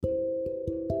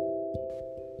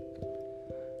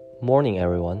Morning,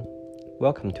 everyone.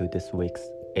 Welcome to this week's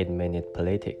 8-Minute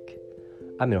Politic.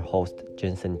 I'm your host,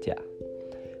 Jensen Jia.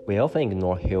 We often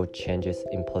ignore huge changes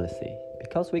in policy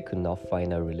because we could not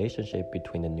find a relationship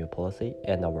between the new policy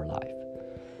and our life.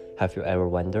 Have you ever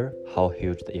wondered how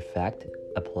huge the effect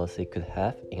a policy could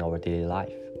have in our daily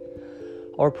life?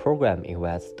 Our program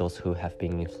invites those who have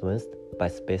been influenced by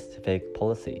specific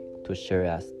policy to share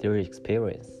us their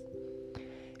experience.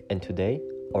 And today,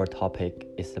 our topic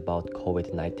is about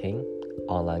COVID-19,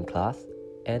 online class,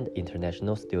 and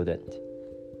international student.